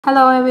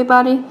Hello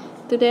everybody.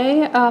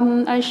 Today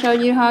I show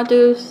you how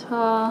to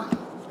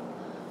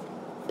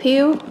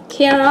peel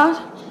carrot,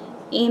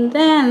 and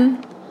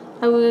then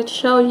I will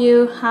show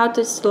you how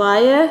to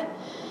slice it,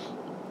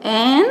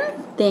 and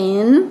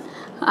then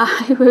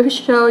I will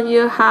show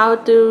you how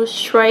to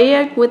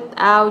shred it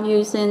without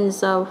using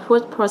the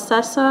food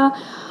processor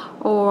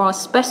or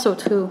special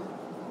tool.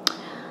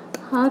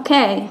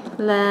 Okay,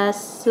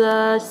 let's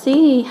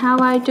see how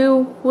I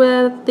do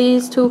with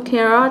these two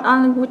carrots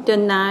on with the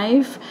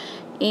knife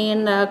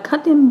and a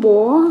cutting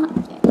board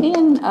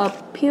and a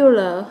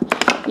peeler.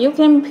 You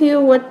can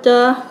peel with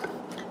the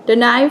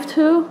knife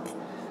too.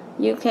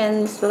 You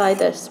can slice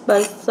this,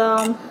 but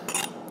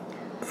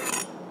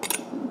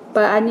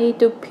I need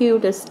to peel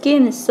the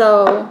skin,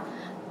 so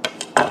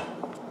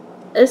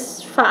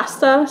it's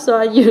faster, so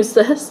I use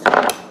this.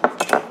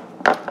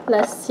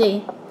 Let's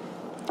see.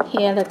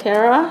 Here the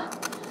carrot.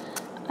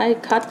 I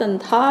cut on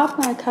top,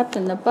 I cut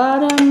on the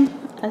bottom.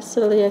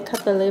 Actually, I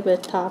cut a little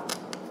bit top.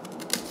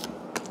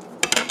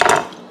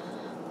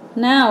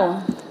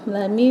 Now,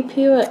 let me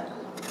peel it.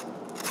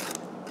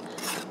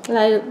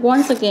 Like,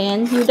 once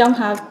again, you don't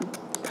have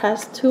to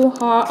press too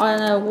hard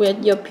on it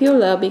with your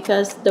peeler,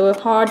 because the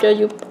harder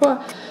you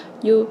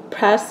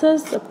press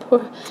it,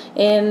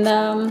 and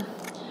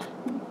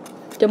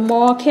the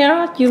more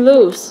carrot you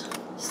lose.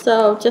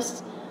 So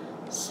just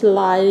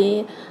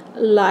slightly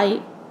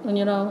light,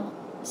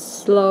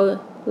 slow,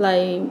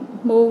 like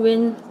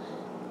moving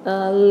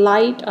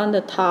light on the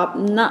top,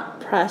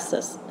 not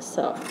presses.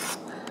 So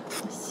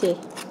let's see.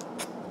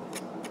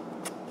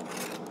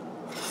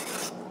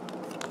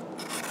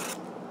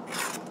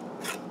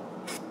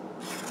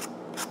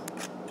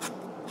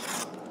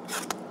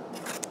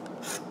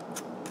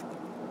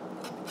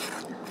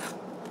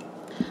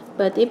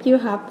 But if you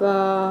have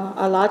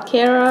a lot of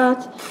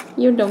carrot,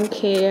 you don't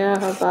care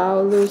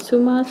about lose too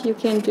much, you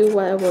can do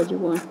whatever you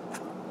want.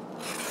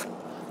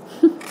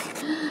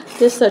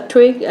 This is a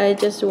trick I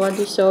just want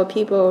to show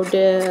people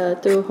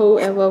that to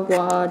whoever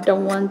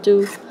don't want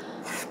to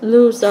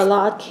lose a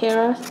lot of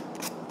carrot.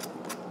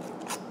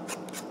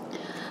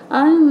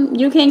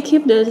 You can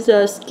keep this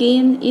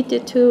skin, eat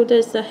it too.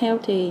 This is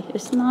healthy.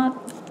 It's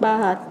not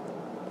bad,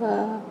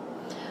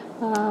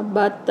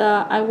 but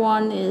I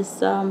want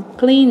is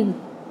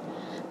clean,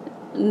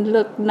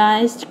 look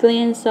nice,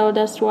 clean. So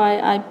that's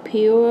why I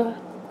peel.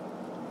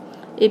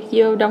 If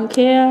you don't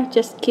care,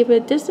 just keep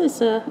it. This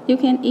is you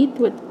can eat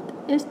with.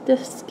 It's the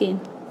skin.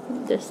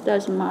 This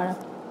doesn't matter.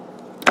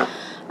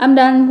 I'm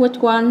done with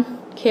one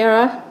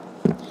carrot.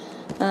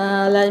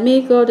 Let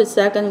me go to the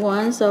second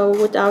one, so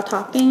without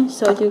talking,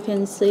 so you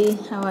can see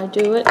how I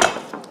do it.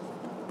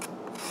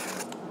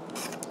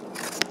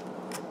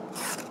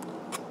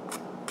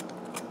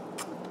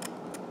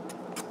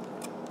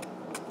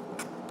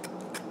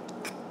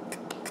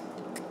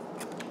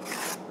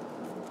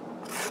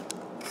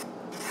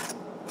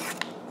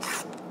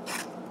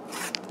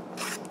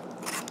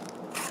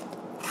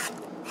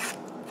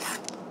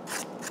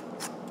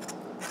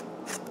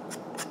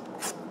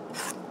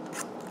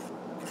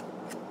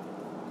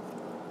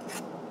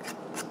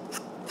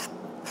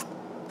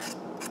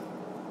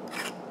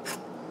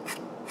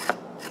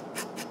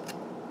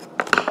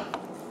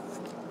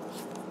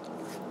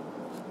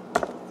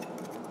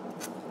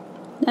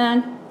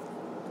 And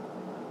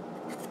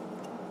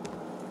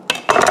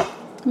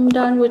I'm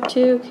done with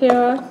two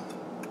carrots.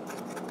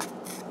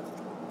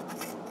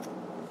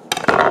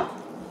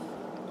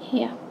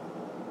 Here.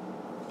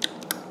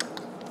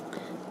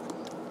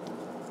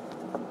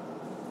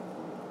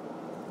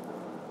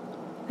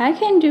 I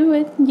can do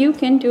it. You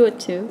can do it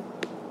too.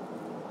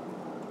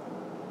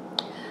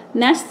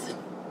 Next,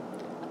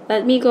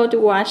 let me go to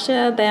wash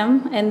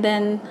them, and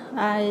then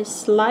I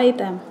slice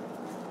them.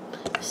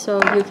 So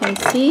you can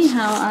see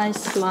how I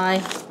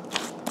slice.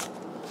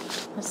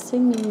 I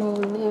think mình move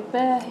a little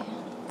bit.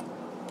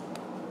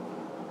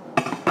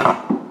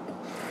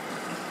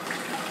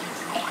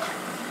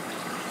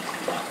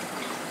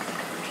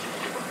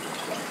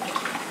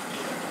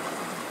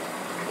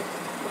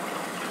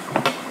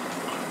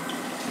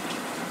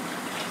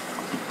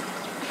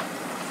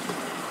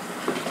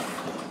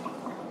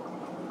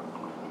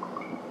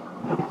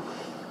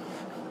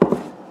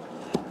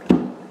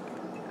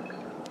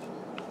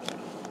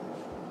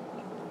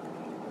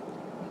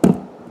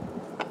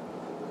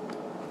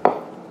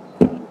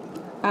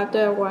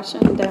 After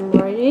washing them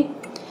ready,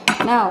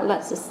 now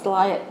let's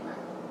slice it.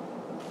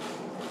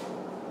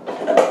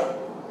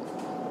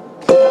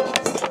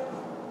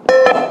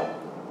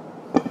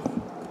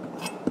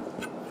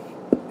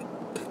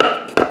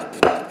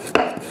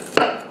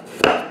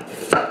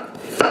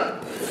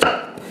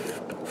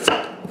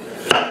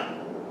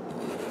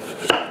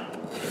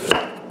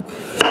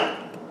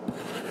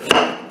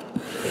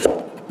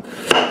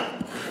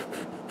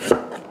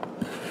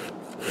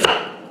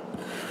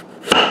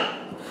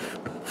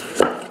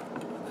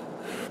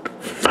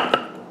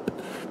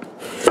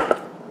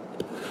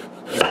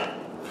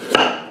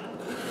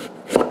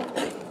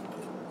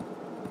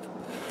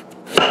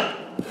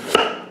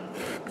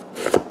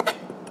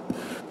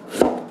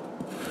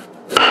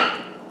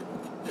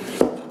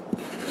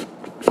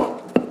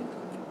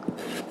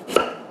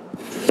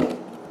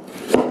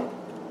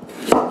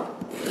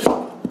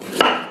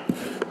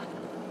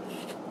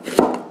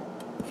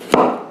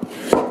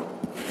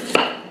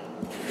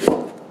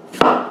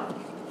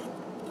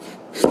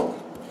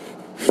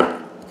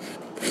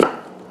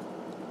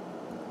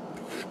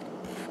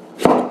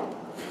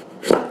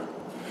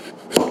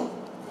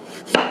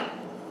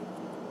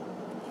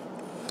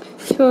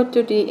 go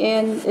to the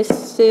end, it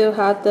still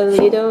has the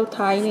little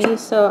tiny,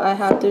 so I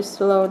have to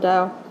slow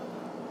down.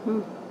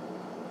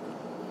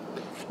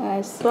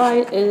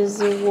 Slide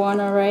is one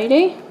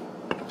already,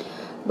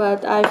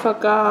 but I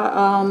forgot.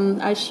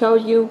 I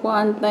showed you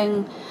one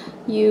thing.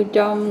 You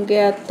don't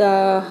get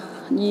the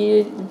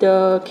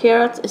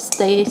carrot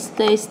stay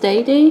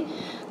steady,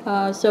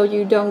 so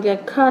you don't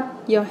get cut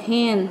your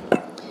hand.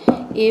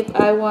 If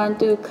I want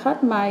to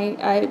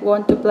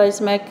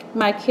place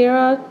my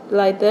carrot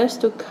like this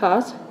to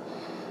cut,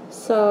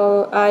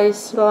 so I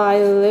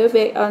slide a little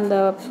bit on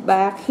the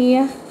back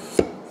here,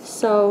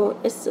 so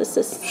it's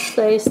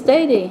stay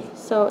steady,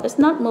 so it's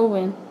not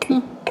moving.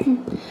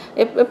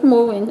 If it's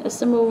moving,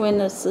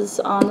 it's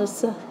on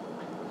this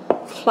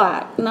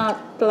flat, not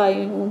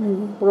like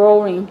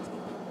rolling.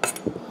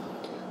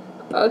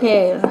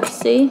 Okay, let's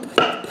see.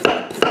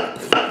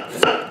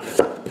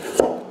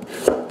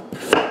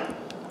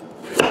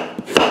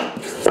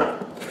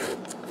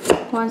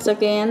 Once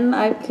again,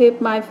 I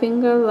keep my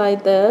finger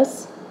like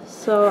this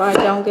so I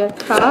don't get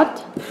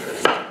cut.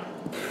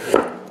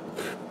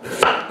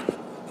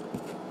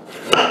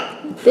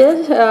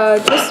 This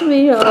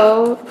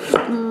video,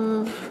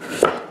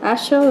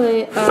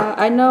 actually,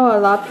 I know a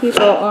lot of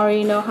people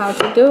already know how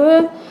to do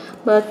it,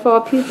 but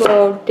for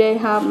people they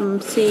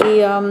haven't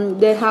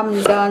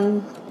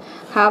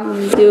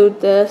do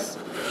this,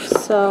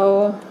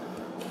 so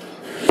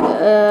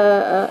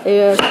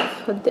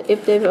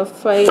if they're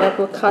afraid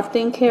of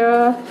cutting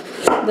carrot,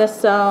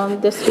 this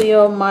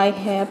video might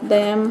help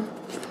them,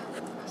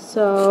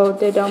 so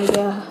they don't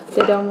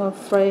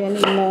afraid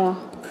anymore.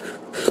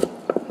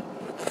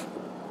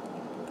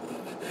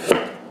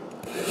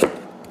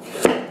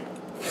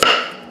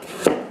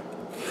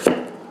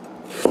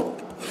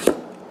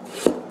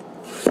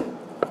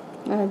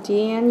 At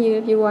the end,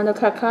 if you want to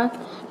cut,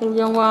 if you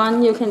don't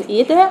want, you can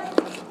eat it.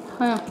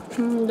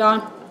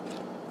 Done.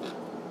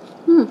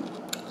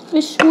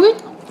 It's sweet.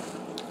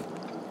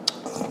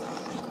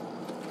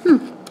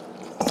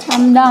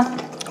 I'm done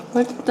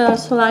with the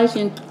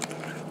slicing.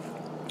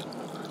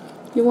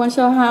 You want to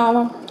show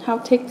how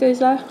thick is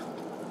that?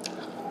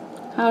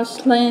 How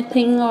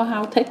thin or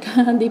how thick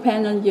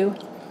depend on you.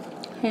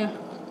 Here,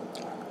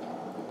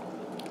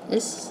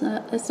 it's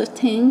a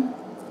thin.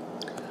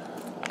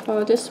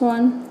 For this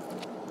one,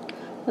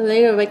 a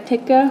little bit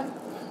thicker.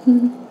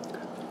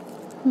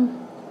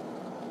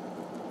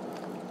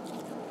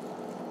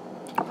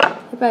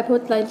 If I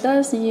put like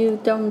this, you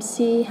don't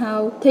see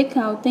how thick,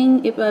 how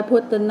thin. If I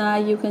put the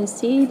knife, you can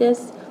see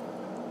this.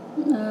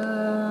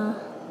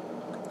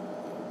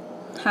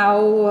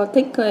 How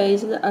thick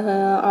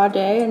are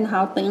they and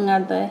how thin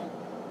are they?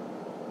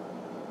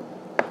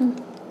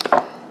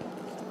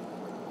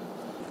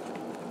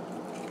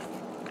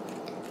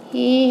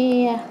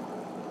 Here.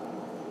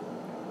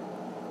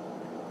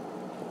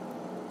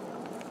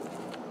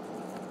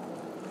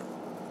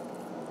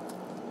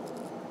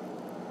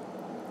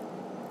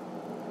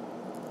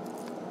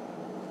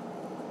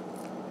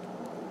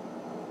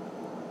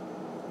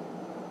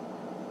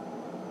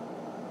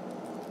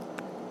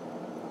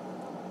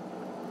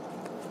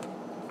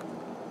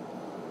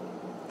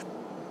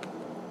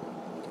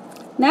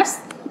 Next,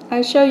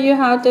 I show you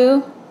how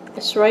to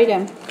shred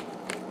them.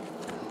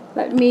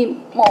 Let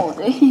me mold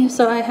it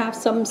so I have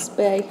some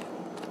space.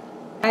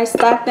 I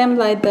stack them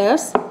like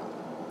this,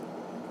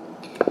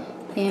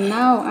 and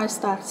now I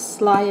start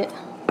slide it.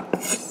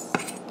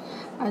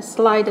 I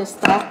slide the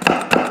stack.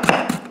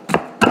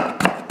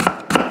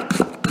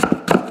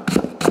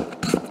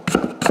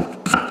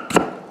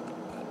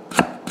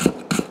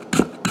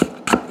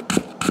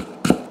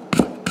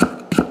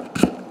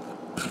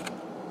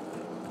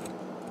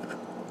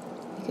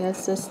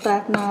 Because the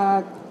stack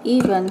not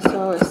even,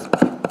 so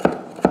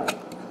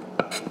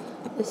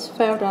it's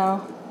fell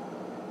down.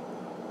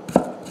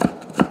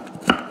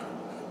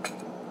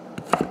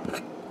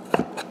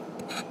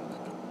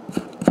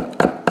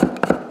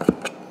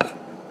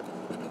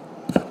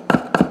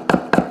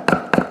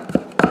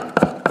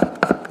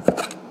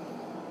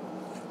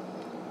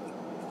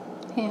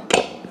 Here.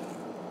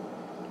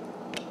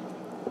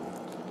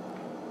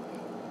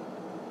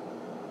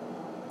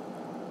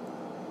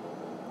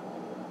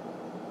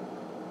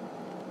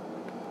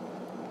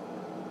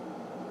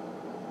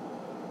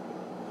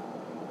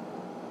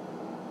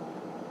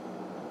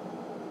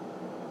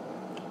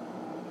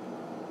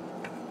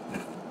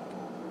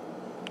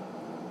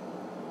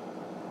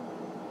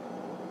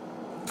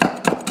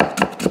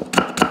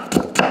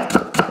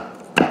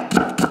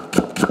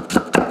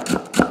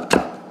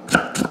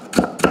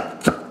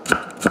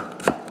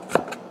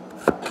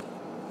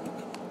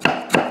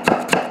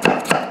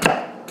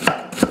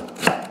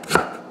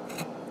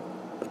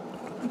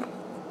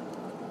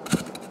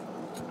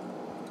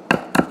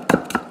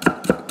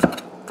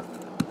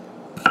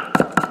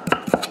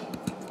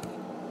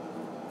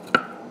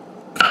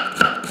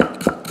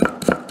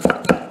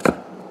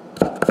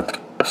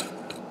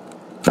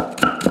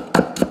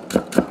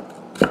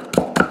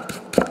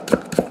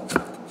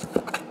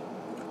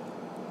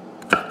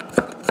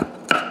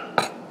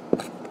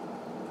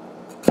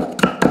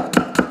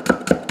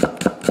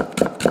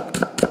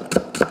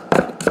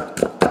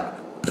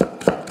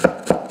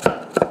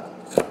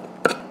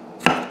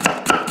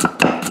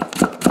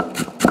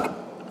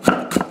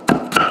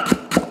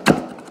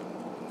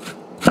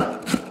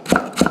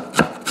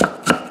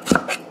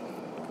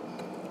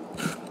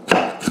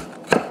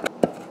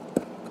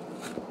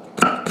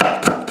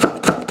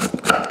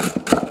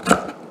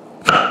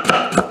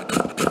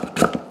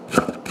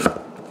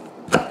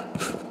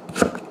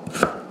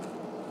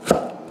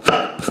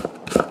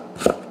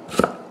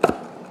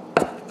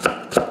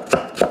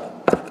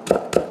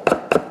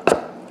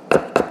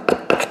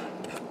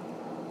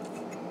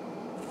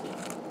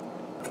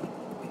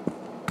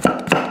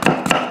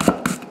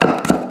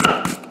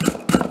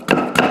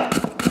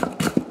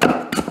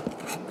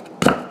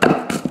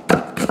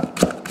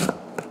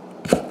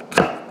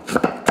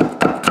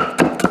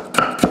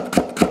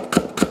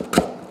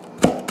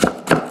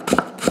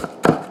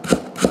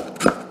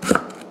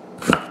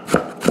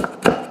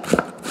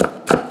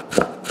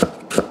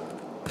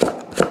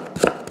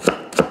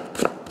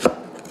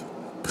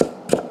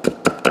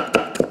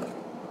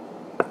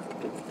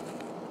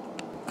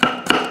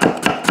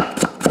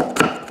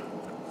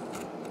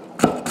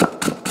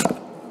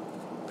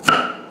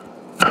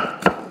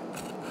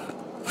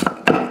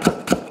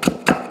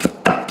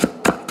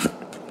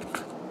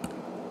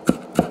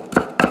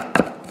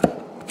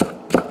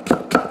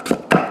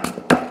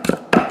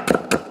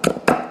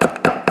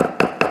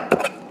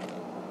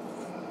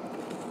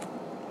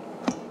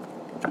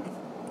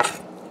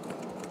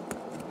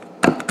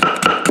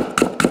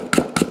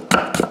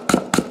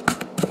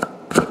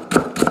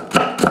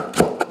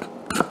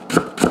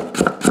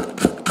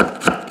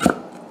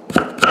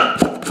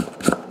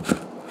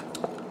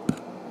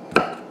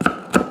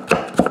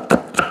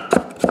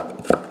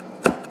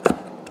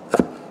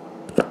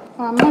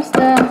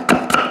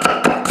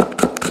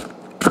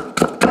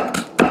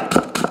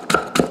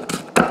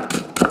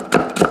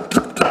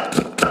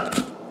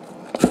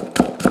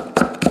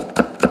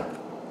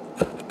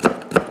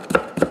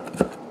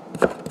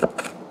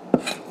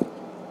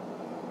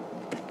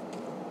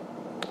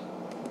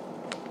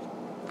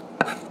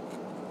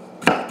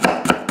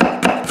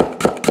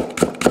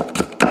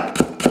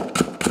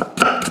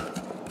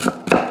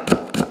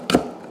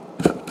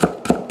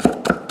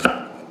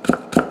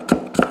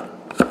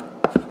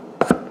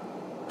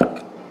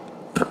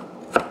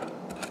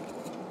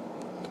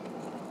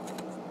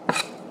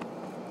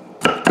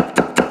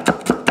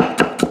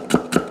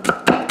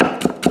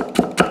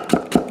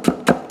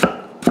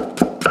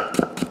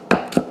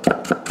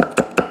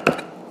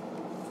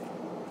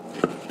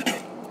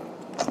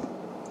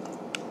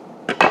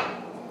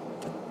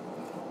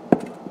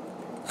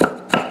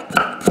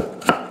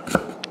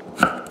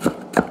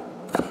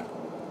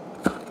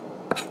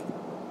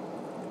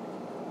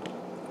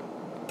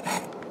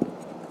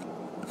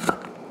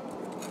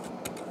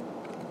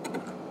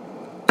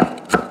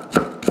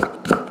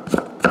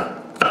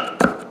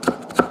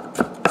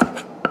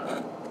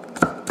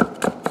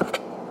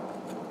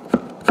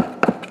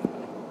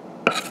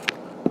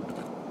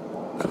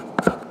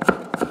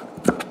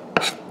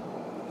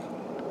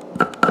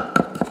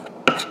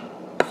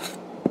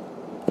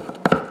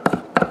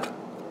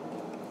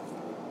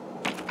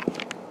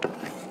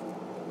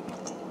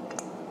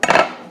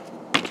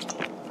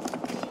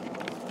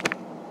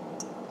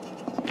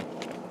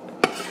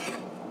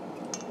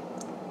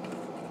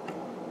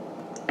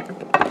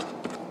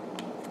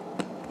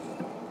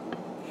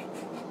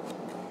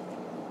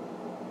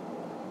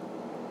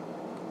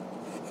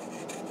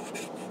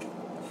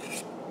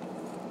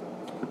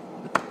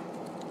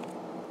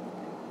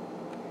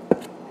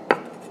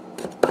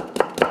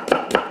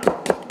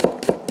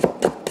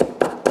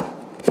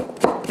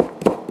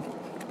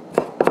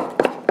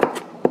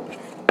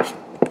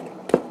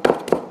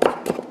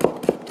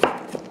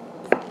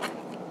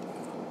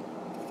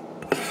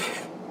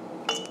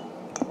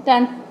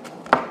 Done.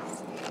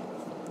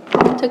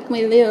 It took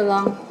me a little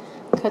long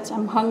because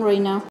I'm hungry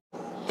now.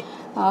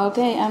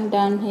 Okay, I'm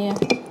done here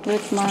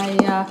with my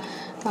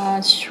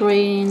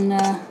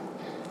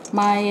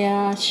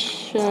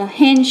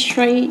hand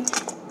straight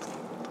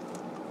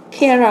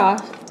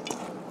carrot.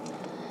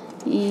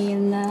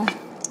 And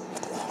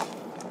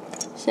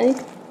see,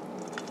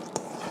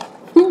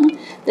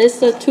 there's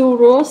the 2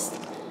 rows.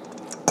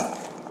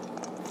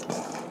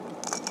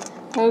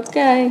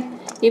 Okay,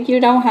 if you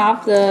don't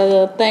have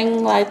the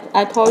thing like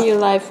I told you,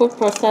 like food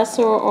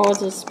processor or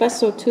the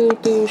special tool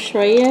to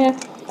shred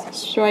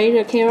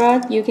the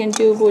carrot, you can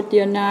do with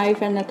your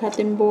knife and a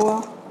cutting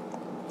board.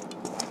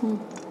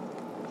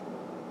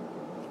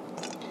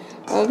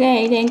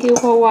 Okay, thank you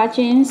for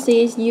watching.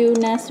 See you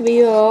next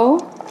video.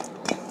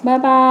 Bye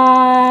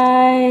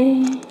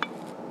bye.